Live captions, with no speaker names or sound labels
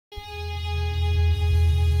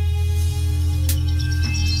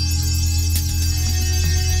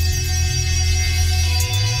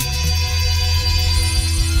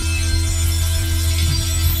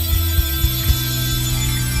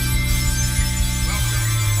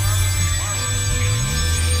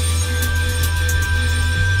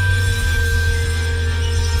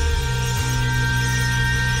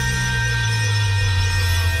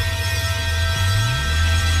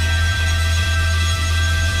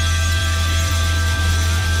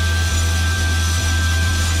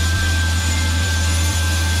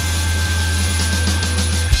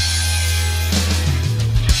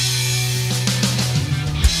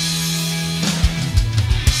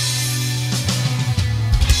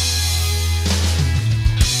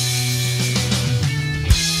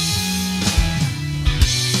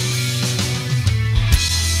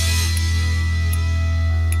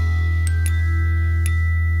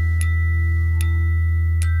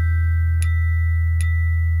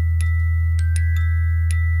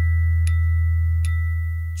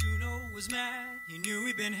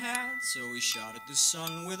So he shot at the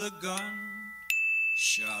sun with a gun,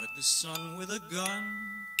 shot at the sun with a gun,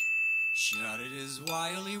 shot at his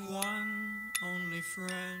wily one only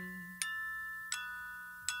friend.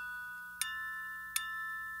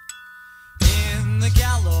 In the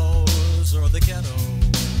gallows or the ghetto,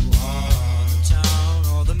 or the town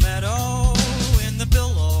or the meadow, in the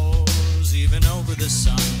billows, even over the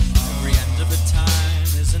sun, every end of a time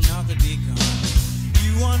is another begun.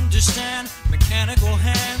 You understand, mechanical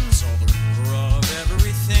hands are the ruler of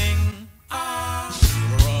everything.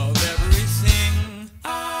 Ruler of everything.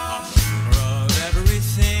 Ruler of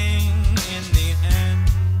everything in the end.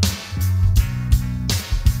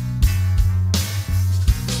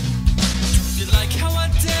 Do you like how I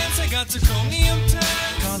dance? I got zirconium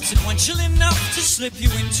pants. Consequential enough to slip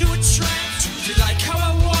you into a trance. Do you like how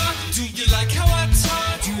I walk? Do you like how I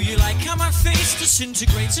talk? Do you like how my face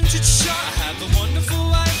disintegrates into chalk? I have a wonderful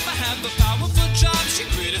life, I have a powerful job. She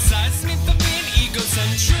criticizes me for being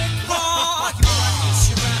egocentric. Oh, you practice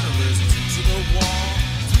your mannerisms into the wall.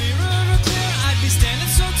 Clearer or clear, I'd be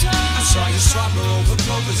standing so tall. I saw you slobber over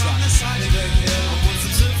clovers on the side of the hill. I was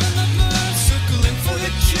observing the birds circling for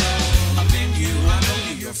the kill. I'm in you, I know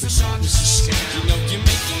you, your facade is a scam. You know you're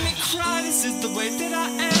making me cry, this is the way that I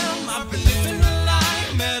am. I've been living a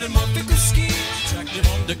lie, metamorphic scheme. Attractive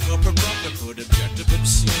undercover brother could objective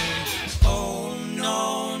obscene. Oh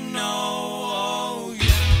no, no, oh yeah.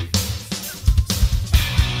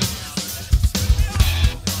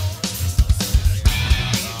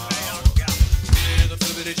 Yeah, the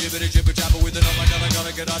flippity jibbity jibber jabber with it. Oh my god, I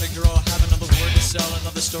gotta get out of here. I'll have another word to sell,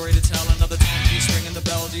 another story to tell, another timepiece ringing the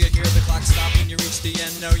bell. Do you hear the clock stop when you reach the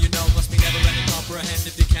end? No, you know, must be never ending. Comprehend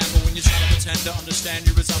if you can, but when you try to pretend to understand,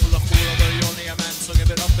 you resemble a fool, although you're only a man, so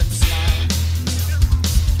give it up and smile.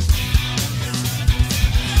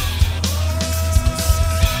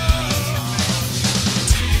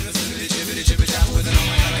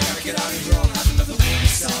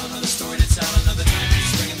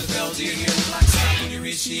 Do you hear the clock stop when you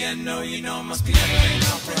reach the end? No, you know it must be never ending.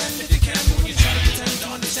 Comprehend if you can, but when you try to pretend to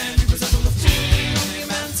understand, you resemble a fool. You're only a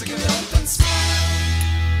man, so give it up and smile.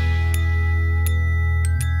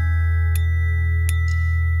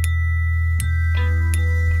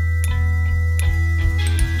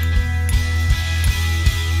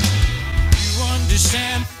 You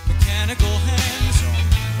understand, mechanical hands are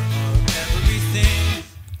everything.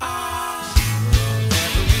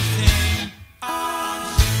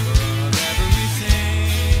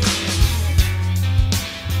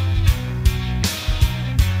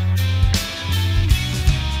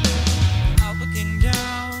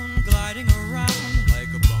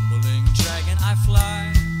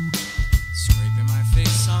 Scraping my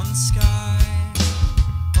face on the sky.